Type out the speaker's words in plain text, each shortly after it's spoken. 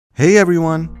Hey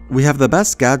everyone! We have the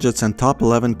best gadgets and top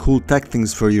 11 cool tech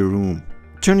things for your room.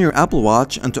 Turn your Apple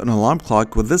Watch into an alarm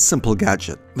clock with this simple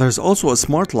gadget. There's also a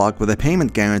smart lock with a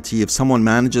payment guarantee if someone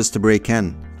manages to break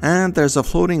in. And there's a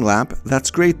floating lamp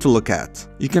that's great to look at.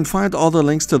 You can find all the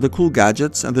links to the cool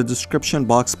gadgets in the description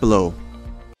box below.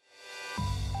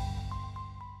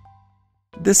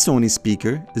 This Sony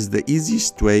speaker is the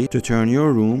easiest way to turn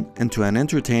your room into an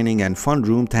entertaining and fun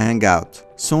room to hang out.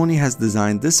 Sony has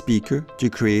designed this speaker to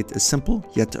create a simple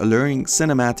yet alluring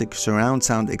cinematic surround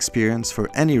sound experience for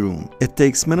any room. It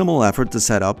takes minimal effort to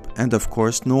set up, and of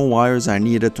course no wires are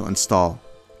needed to install.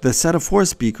 The set of 4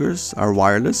 speakers are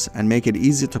wireless and make it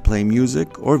easy to play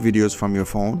music or videos from your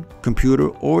phone, computer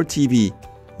or TV.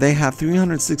 They have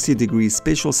 360-degree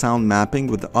spatial sound mapping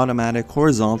with automatic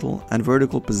horizontal and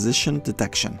vertical position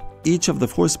detection. Each of the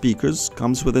 4 speakers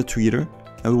comes with a tweeter,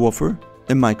 a woofer,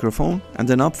 a microphone, and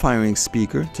an up-firing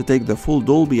speaker to take the full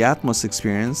Dolby Atmos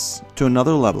experience to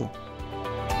another level.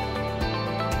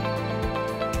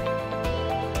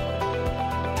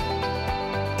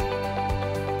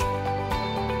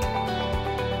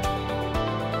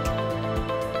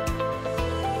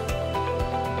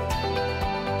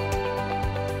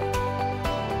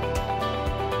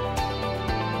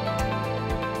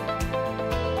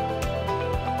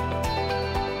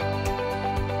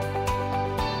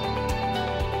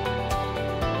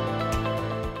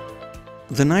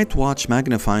 The Night Watch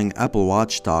magnifying Apple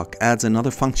Watch dock adds another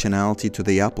functionality to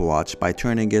the Apple Watch by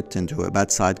turning it into a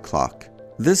bedside clock.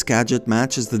 This gadget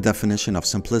matches the definition of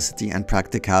simplicity and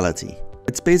practicality.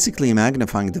 It's basically a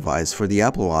magnifying device for the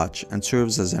Apple Watch and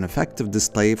serves as an effective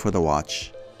display for the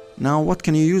watch. Now, what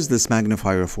can you use this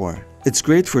magnifier for? It's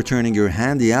great for turning your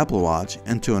handy Apple Watch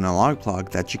into an alarm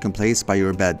clock that you can place by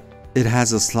your bed. It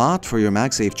has a slot for your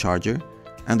MagSafe charger,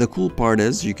 and the cool part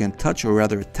is you can touch or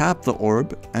rather tap the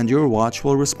orb and your watch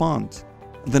will respond.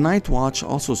 The Night Watch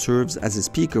also serves as a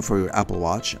speaker for your Apple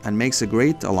Watch and makes a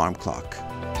great alarm clock.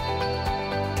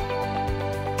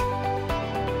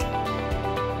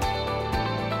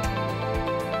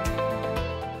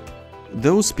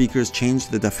 Those speakers change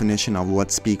the definition of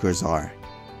what speakers are.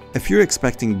 If you're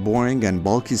expecting boring and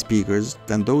bulky speakers,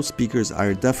 then those speakers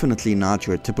are definitely not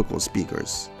your typical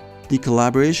speakers. The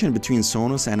collaboration between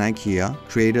Sonos and IKEA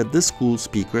created this cool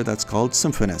speaker that's called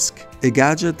Symfonisk, a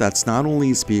gadget that's not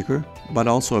only a speaker, but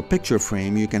also a picture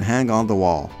frame you can hang on the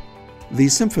wall. The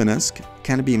Symfonisk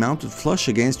can be mounted flush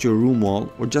against your room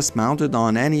wall or just mounted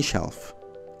on any shelf.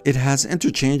 It has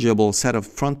interchangeable set of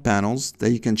front panels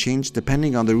that you can change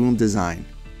depending on the room design.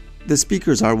 The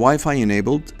speakers are Wi-Fi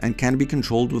enabled and can be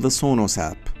controlled with a Sonos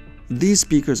app. These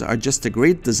speakers are just a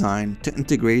great design to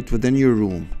integrate within your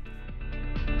room.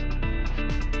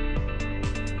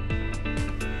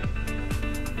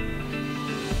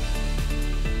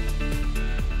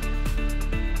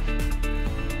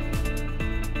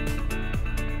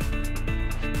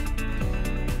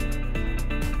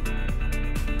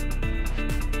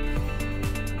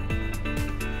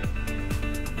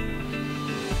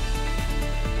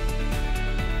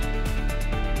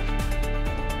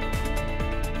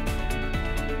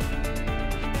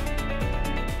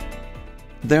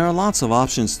 There are lots of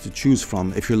options to choose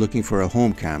from if you're looking for a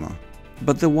home camera.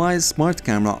 But the Wyze Smart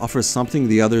Camera offers something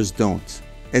the others don't.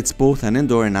 It's both an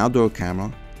indoor and outdoor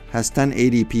camera, has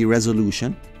 1080p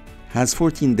resolution, has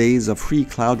 14 days of free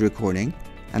cloud recording,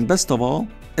 and best of all,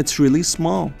 it's really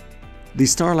small. The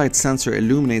Starlight sensor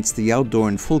illuminates the outdoor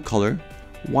in full color,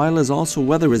 while is also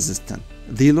weather resistant.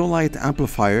 The low light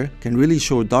amplifier can really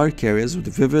show dark areas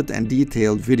with vivid and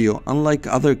detailed video unlike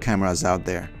other cameras out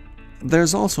there.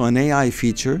 There's also an AI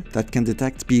feature that can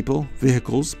detect people,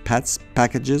 vehicles, pets,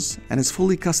 packages, and is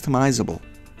fully customizable.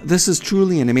 This is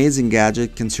truly an amazing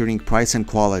gadget considering price and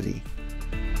quality.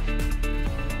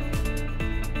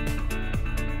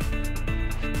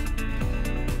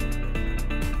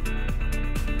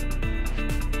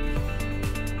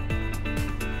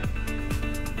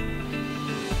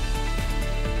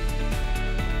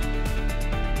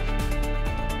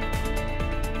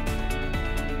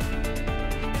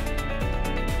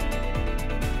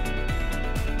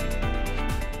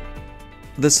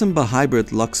 The Simba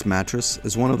Hybrid Luxe mattress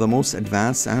is one of the most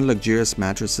advanced and luxurious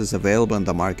mattresses available in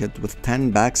the market with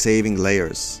 10 back-saving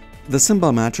layers. The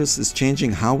Simba mattress is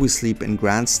changing how we sleep in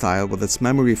grand style with its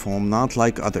memory foam not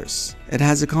like others. It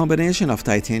has a combination of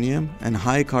titanium and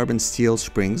high-carbon steel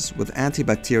springs with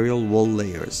antibacterial wool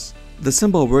layers. The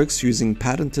Simba works using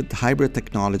patented hybrid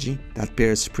technology that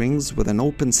pairs springs with an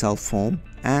open cell foam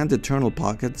and internal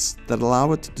pockets that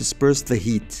allow it to disperse the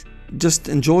heat. Just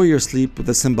enjoy your sleep with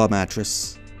a Simba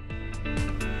mattress.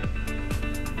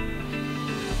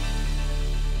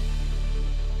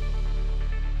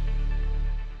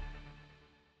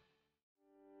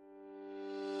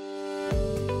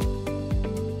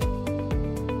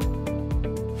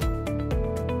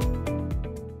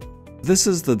 This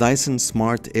is the Dyson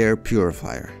Smart Air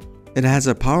Purifier. It has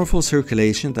a powerful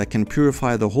circulation that can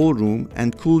purify the whole room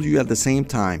and cool you at the same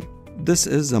time. This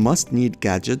is a must-need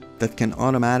gadget that can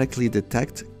automatically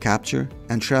detect, capture,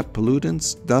 and trap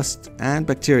pollutants, dust, and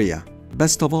bacteria.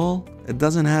 Best of all, it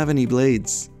doesn't have any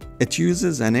blades. It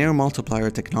uses an air multiplier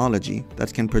technology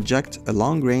that can project a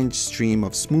long-range stream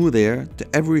of smooth air to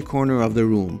every corner of the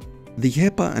room. The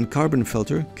HEPA and carbon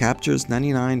filter captures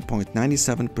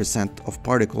 99.97% of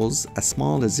particles as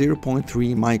small as 0.3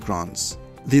 microns.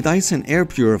 The Dyson Air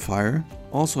Purifier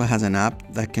also has an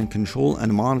app that can control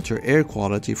and monitor air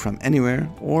quality from anywhere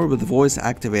or with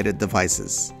voice-activated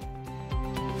devices.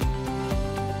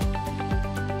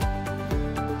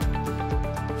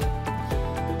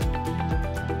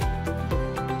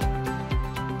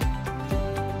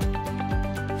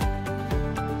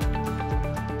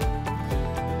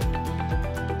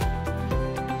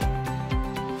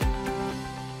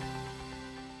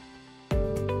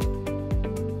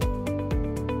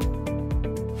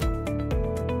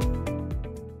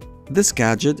 This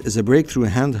gadget is a breakthrough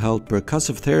handheld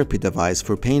percussive therapy device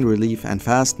for pain relief and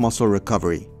fast muscle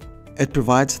recovery. It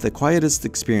provides the quietest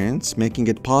experience, making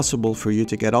it possible for you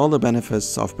to get all the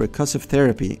benefits of percussive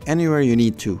therapy anywhere you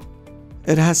need to.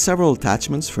 It has several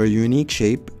attachments for a unique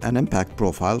shape and impact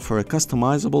profile for a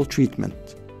customizable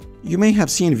treatment. You may have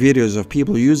seen videos of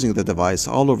people using the device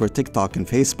all over TikTok and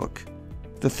Facebook.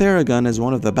 The Theragun is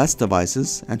one of the best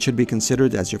devices and should be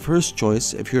considered as your first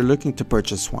choice if you're looking to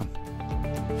purchase one.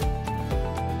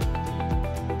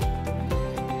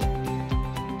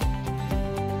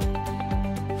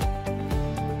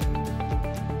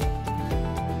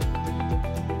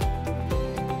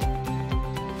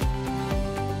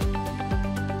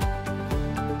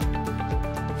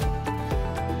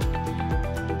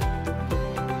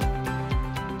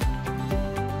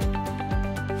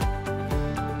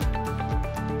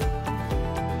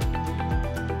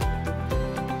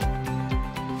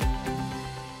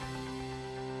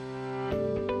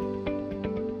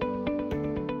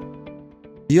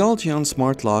 The Altion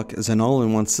Smart Lock is an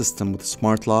all-in-one system with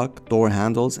smart lock, door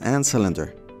handles, and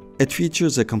cylinder. It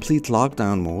features a complete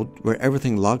lockdown mode where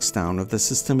everything locks down if the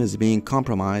system is being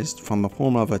compromised from a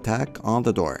form of attack on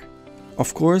the door.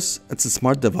 Of course, it's a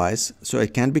smart device, so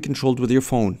it can be controlled with your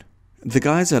phone. The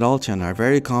guys at Altion are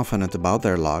very confident about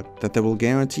their lock that they will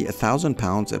guarantee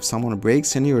 £1,000 if someone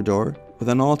breaks in your door with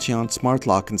an Altion Smart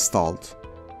Lock installed.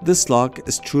 This lock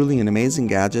is truly an amazing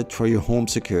gadget for your home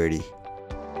security.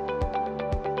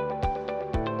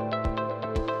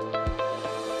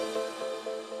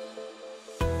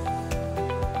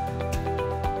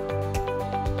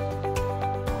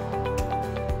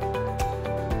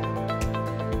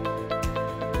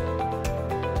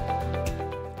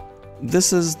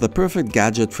 This is the perfect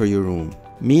gadget for your room.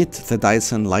 Meet the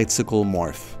Dyson Lightsicle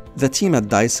Morph. The team at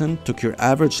Dyson took your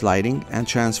average lighting and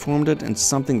transformed it into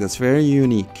something that's very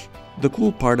unique. The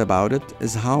cool part about it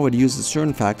is how it uses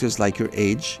certain factors like your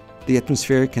age, the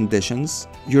atmospheric conditions,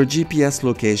 your GPS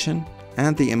location,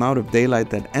 and the amount of daylight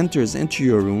that enters into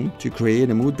your room to create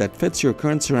a mood that fits your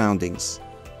current surroundings.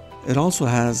 It also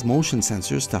has motion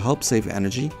sensors to help save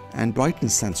energy and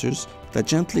brightness sensors that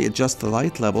gently adjust the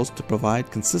light levels to provide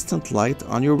consistent light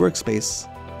on your workspace.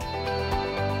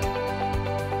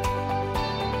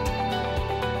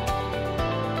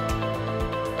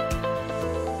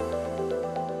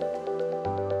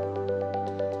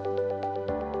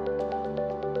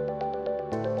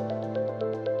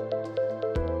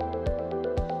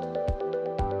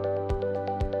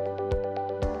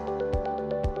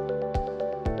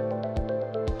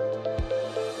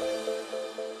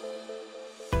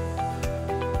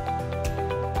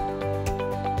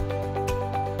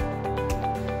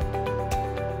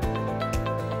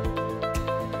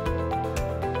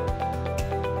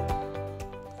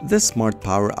 This smart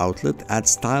power outlet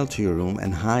adds style to your room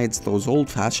and hides those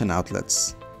old-fashioned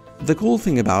outlets. The cool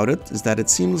thing about it is that it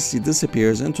seamlessly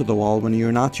disappears into the wall when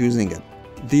you're not using it.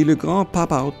 The Le Grand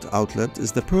Pop-Out outlet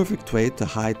is the perfect way to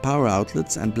hide power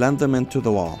outlets and blend them into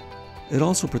the wall. It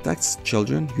also protects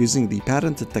children using the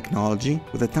patented technology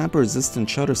with a tamper-resistant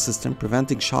shutter system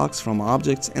preventing shocks from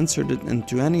objects inserted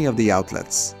into any of the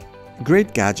outlets.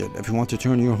 Great gadget if you want to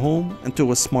turn your home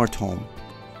into a smart home.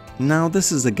 Now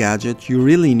this is a gadget you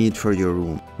really need for your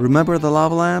room. Remember the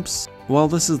lava lamps? Well,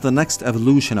 this is the next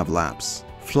evolution of lamps.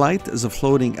 Flight is a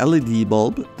floating LED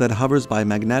bulb that hovers by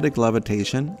magnetic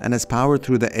levitation and is powered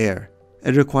through the air.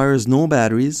 It requires no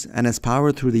batteries and is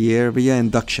powered through the air via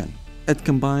induction. It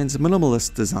combines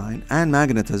minimalist design and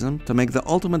magnetism to make the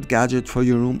ultimate gadget for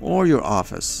your room or your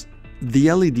office.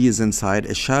 The LEDs inside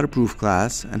is shatterproof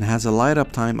glass and has a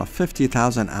light-up time of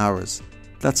 50,000 hours.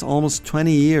 That's almost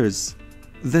 20 years.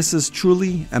 This is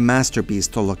truly a masterpiece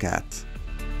to look at.